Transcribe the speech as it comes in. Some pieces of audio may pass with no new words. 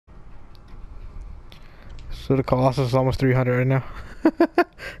So the Colossus is almost 300 right now.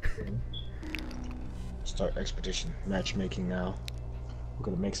 Start expedition matchmaking now. We're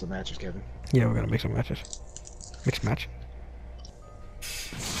gonna make some matches, Kevin. Yeah, we're gonna make some matches. Mixed match.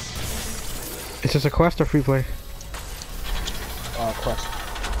 Is this a quest or free play? Quest.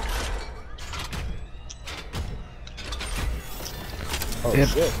 Oh Yep.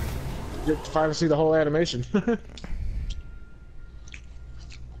 shit! You finally see the whole animation.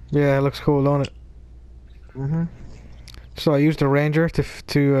 Yeah, it looks cool, don't it? Mm-hmm. So I used the ranger to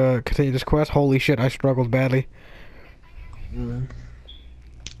continue this quest. Holy shit, I struggled badly. Mm-hmm.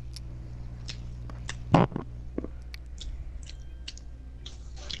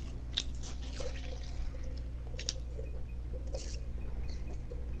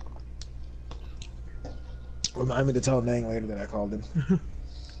 Remind me to tell Nang later that I called him.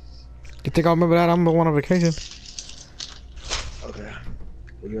 You think I'll remember that? I'm the one on vacation. Okay.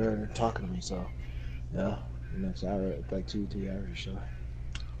 Well, you're talking to me, so yeah. The next hour, like 2-3 hours or so.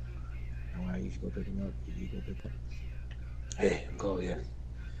 And when I usually go pick him up, you go pick him up. Hey, I'm cold, yeah.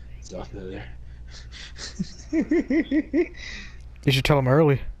 It's off there. You should tell him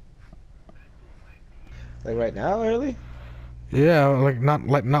early. Like right now, early? Yeah, not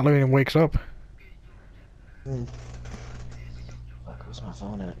letting him wakes up. Fuck, where's my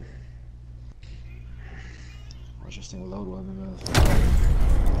phone at? Watch this thing load one of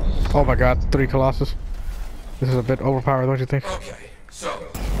Oh my god, 3 Colossus. This is a bit overpowered, don't you think? Okay, so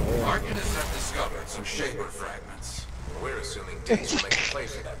Arcanists have discovered some Shaper fragments. We're assuming Days will make a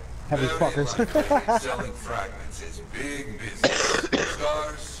place for them. Heavy fuckers. Selling fragments is big business.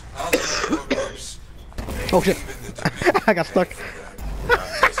 Stars, other groups. Oh shit! I got stuck.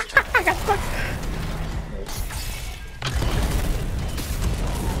 I got stuck.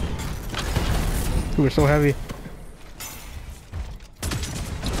 Ooh, it's so heavy.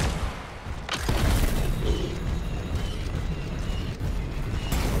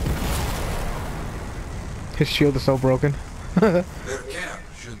 His shield is so broken. Their camp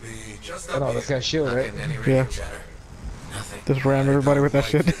should be just up Oh, that's got a shield, right? Yeah. Just ram everybody with that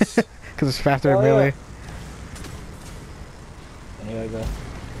shit. Because it's faster than melee. Here I go.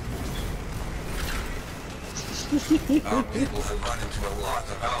 Our people have run into a lot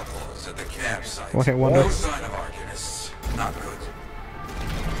of outlaws at the campsite. One hit wonder. No sign of Arcanists. Not good.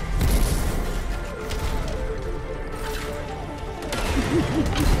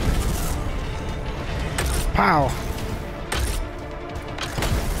 Pow!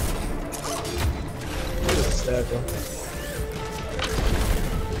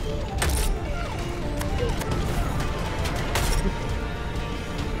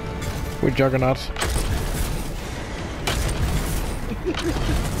 We're juggernauts.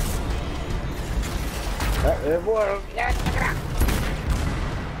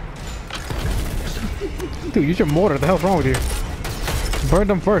 Dude, use your mortar. What the hell's wrong with you? Burn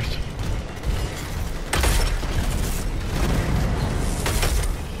them first.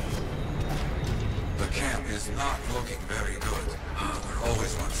 The camp is not looking very good. We're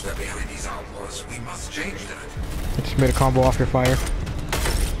always one step behind these outlaws. We must change that. I just made a combo off your fire.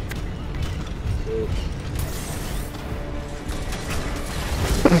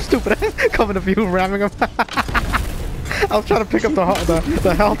 Stupid. Coming to you, ramming him. I was trying to pick up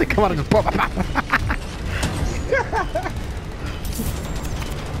the health and come out and just pop.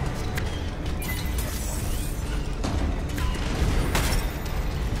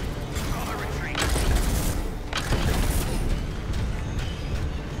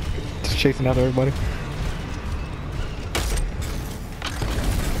 Just chasing out everybody.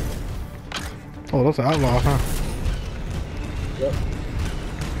 Oh, those are outlaws, huh? Yep.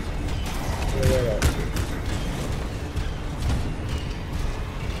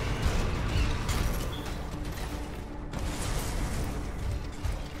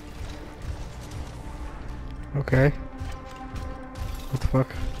 Okay. What the fuck?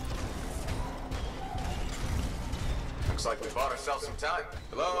 Looks like we bought ourselves some time.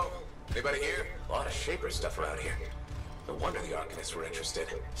 Hello? Anybody here? A lot of Shaper stuff around here. No wonder the Arcanists were interested.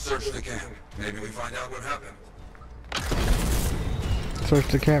 Search the camp. Maybe we find out what happened. Search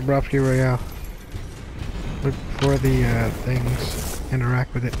the camp, Bropsky Royale. Look for the things.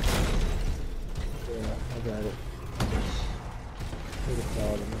 Interact with it. Yeah, I got it. Look at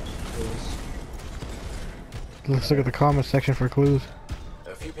all of them. Let's look at the comments section for clues.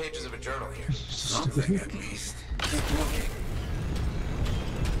 A few pages of a journal here. Something at least. Keep looking.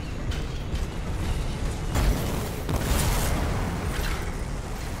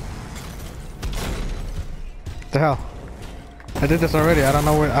 What the hell? I did this already. I don't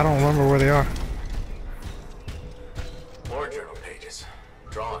know where. I don't remember where they are. More journal pages.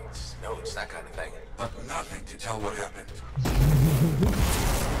 Drawings. lungs, notes, that kind of thing. But nothing to tell what happened.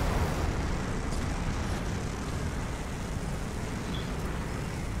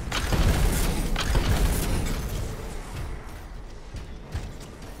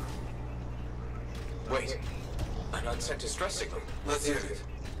 Wait, an unsent distress signal. Let's hear it.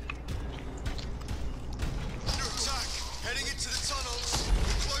 Under attack, heading into the tunnels.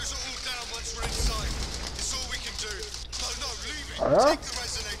 We'll close it all down once we're inside. It's all we can do. No, leave it. Take the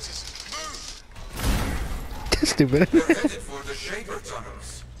resonators. Move. Stupid. We're headed for the Shaper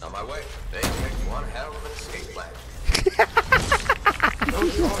tunnels. On my way. They make one hell of an escape plan.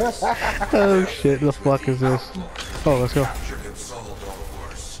 Oh shit, the fuck is this? Oh, let's go.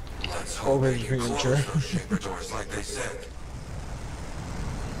 Over here, Those Shaper doors like they said.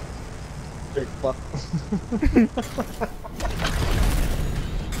 Big fuck.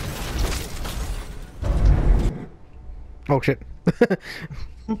 Oh shit.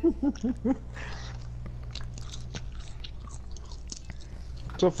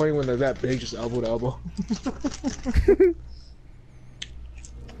 So funny when they're that big, just elbow to elbow.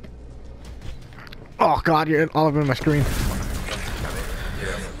 Oh god, you're all over my screen.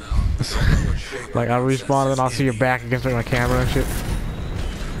 Like I respawn and I'll see your back against like, my camera and shit.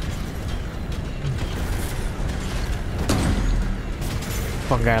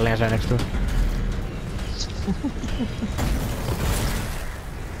 Fucking guy lands right next to it.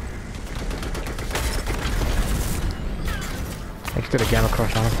 Next to the Gamma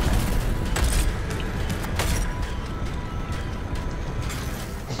Crush on him.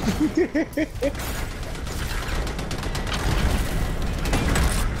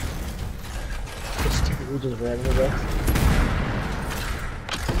 We just ran into that.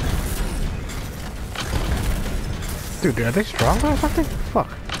 Dude, are they stronger or something? Fuck.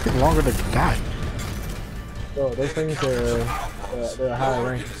 Take longer to die. Oh, those things are they're higher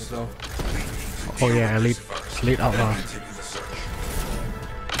rank as well. Oh yeah, elite outlaws.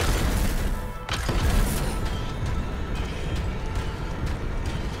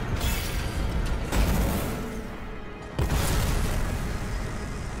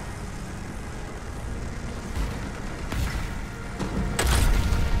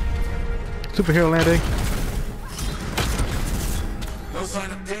 Superhero landing. No sign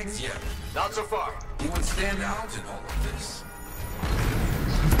of digs yet. Not so far. He would stand out in all of this.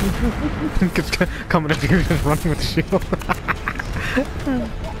 Just coming at you, just running with the shield.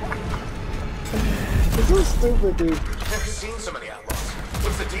 It's so stupid, dude. Never seen so many outlaws.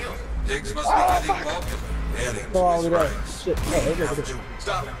 What's the deal? Diggs must be heading bulk of them. Heading Go all to the his way. ranks. Shit. Oh, okay, okay.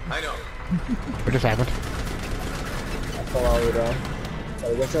 Stop. I know. What just happened? I fell all the way down.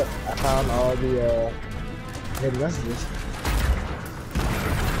 Hey, what's up? I found all the hidden messages.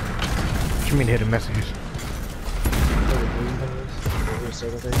 What you mean hidden messages?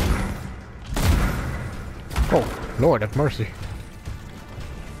 Oh, Lord have mercy.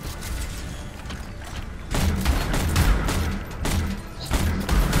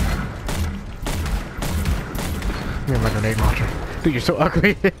 You're my grenade launcher. Dude, you're so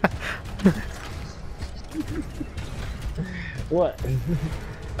ugly. What?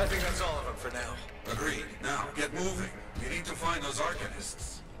 I think that's all of them for now. Agreed. Now, get moving. We need to find those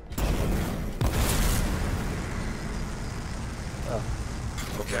arcanists. Oh.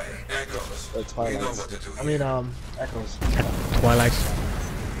 Okay, Echoes. We know what to do I here. mean, Echoes. Twilight.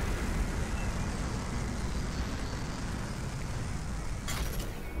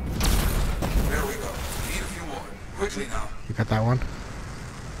 There we go. Need a few more. Quickly now. You got that one?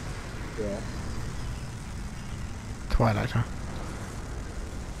 Yeah. Twilight, huh?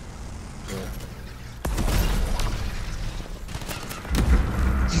 Yeah.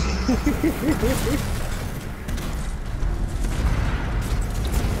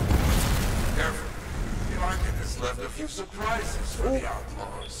 Careful. The Arcanists left a few surprises for the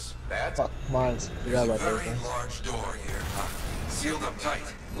outlaws. That? Fuck, mine's. There's Forgot a about very those. large door here. Sealed up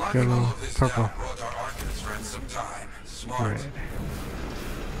tight. Locking Yellow, all of this purple. down brought our Arcanist friends some time. Smart. Red.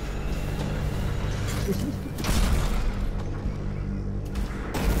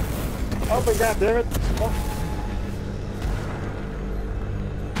 Oh my god, damn it! Oh.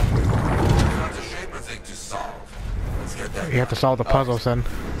 Not a Shaper thing to solve. Let's get that. You have to solve the puzzle, son.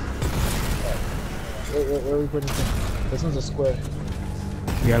 Where are we putting this? This one's a square.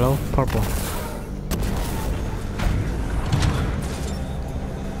 Yellow, purple.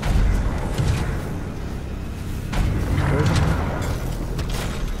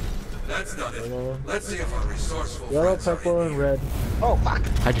 That's done it. Yellow. Let's see if our resourceful Yellow, friends are purple, in and here. red. Oh fuck!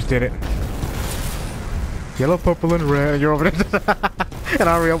 I just did it. Yellow, purple, and red. You're over there. And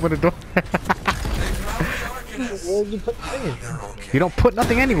I already opened the door. They found the Arcanists. Where did you put the thing in? They're okay. You don't put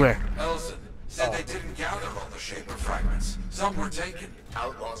nothing anywhere. Elson said they didn't gather all the Shaper fragments. Some were taken.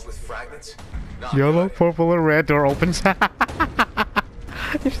 Outlaws with fragments? Not Yellow, good. purple, and red door opens.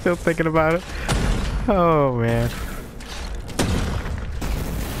 You're still thinking about it. Oh man.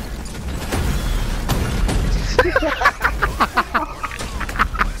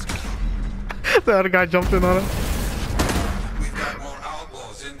 The other guy jumped in on it. We've got more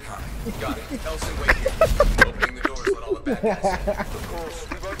outlaws incoming. Got it. Elson, wait here. Opening the doors, let all the bad guys in. Of course,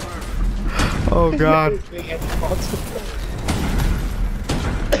 we won't move. Oh god.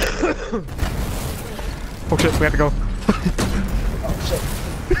 Oh shit, we have to go. Oh shit.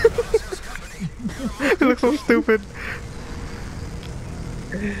 He looks so stupid.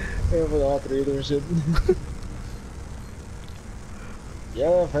 Yeah, with all three of them shit.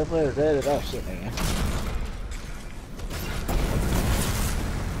 Yeah, purple is red. Oh shit, man.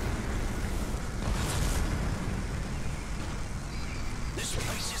 This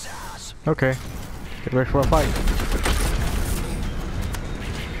place is ours. Okay. Get ready for a fight.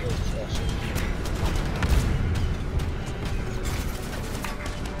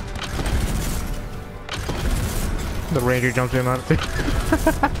 The ranger jumped in on it too.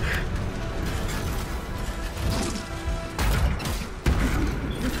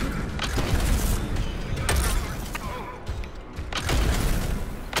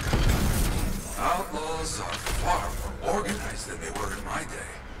 Outlaws are far more organized than they were in my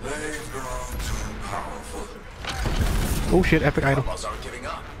day. They've grown too powerful. Oh shit, epic item. Outlaws aren't giving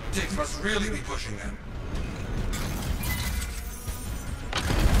up. Diggs must really be pushing them.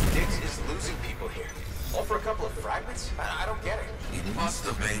 Diggs is losing people here. All for a couple of fragments? I don't get it. He must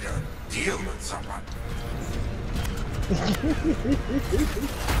have made a deal with someone.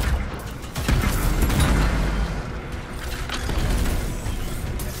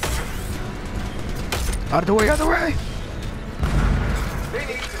 Out of the way, out of the way! They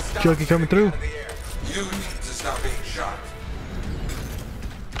need to stop Junkie coming through. out of the air. You need to stop being shot.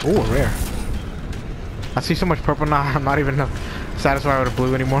 Oh, rare. I see so much purple now, I'm not even satisfied with the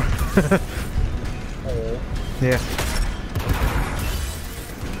blue anymore. Oh, really? Yeah.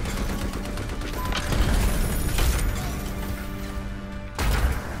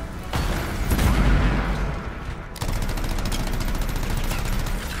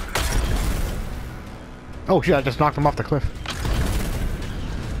 Oh shit, I just knocked him off the cliff.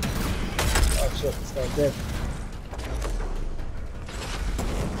 Oh shit, this guy's dead.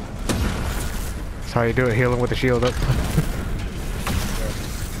 That's how you do it, heal him with the shield up.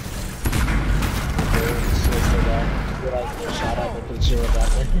 Shot out with the shield out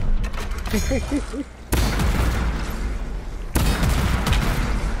there.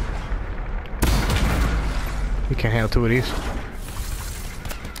 You can't handle two of these.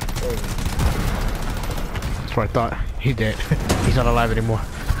 That's what I thought. He's dead. He's not alive anymore.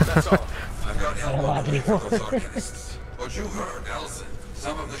 That's all. I've got help on the way for those Arcanists. But you heard, Elson.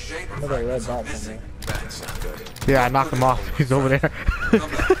 Some of the Shaper Another red fragments are dot from missing. there. That's not good. Yeah, I knocked him off. He's over there. Come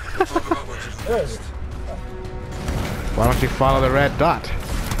back. We'll talk about what to do next. Why don't you follow the red dot?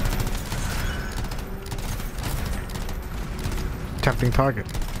 Tempting target.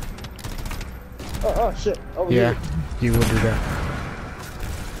 Oh shit. Over Yeah, here. you will do that.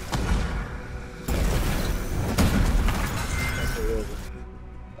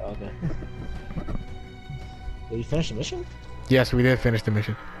 Okay. Did you finish the mission? Yes, we did finish the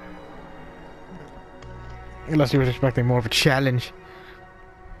mission. Unless you was expecting more of a challenge.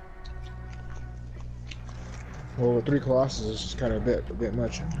 Well, with 3 Colossus, it's just kind of a bit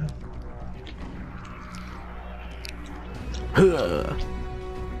much. Am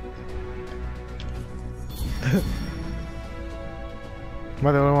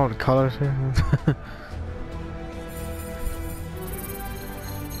I the only one with colors here?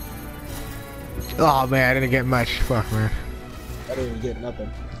 Oh man, I didn't get much. Fuck man. I didn't even get nothing.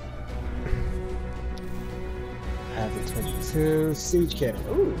 I have the 22 siege cannon.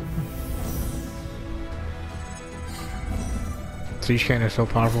 Ooh. Siege cannon is so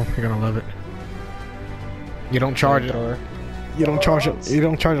powerful. You're gonna love it. You don't charge it. Flamethrower. You don't charge it. You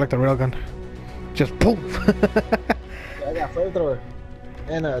don't charge it like the railgun. Just poof. Yeah, I got flamethrower.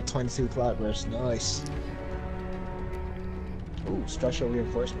 And a 22 flat burst. Nice. Ooh, structural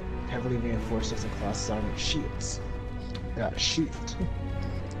reinforcement. Heavily reinforces and Colossus armor shields. Got a shield.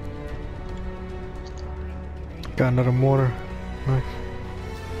 Got another mortar. Nice.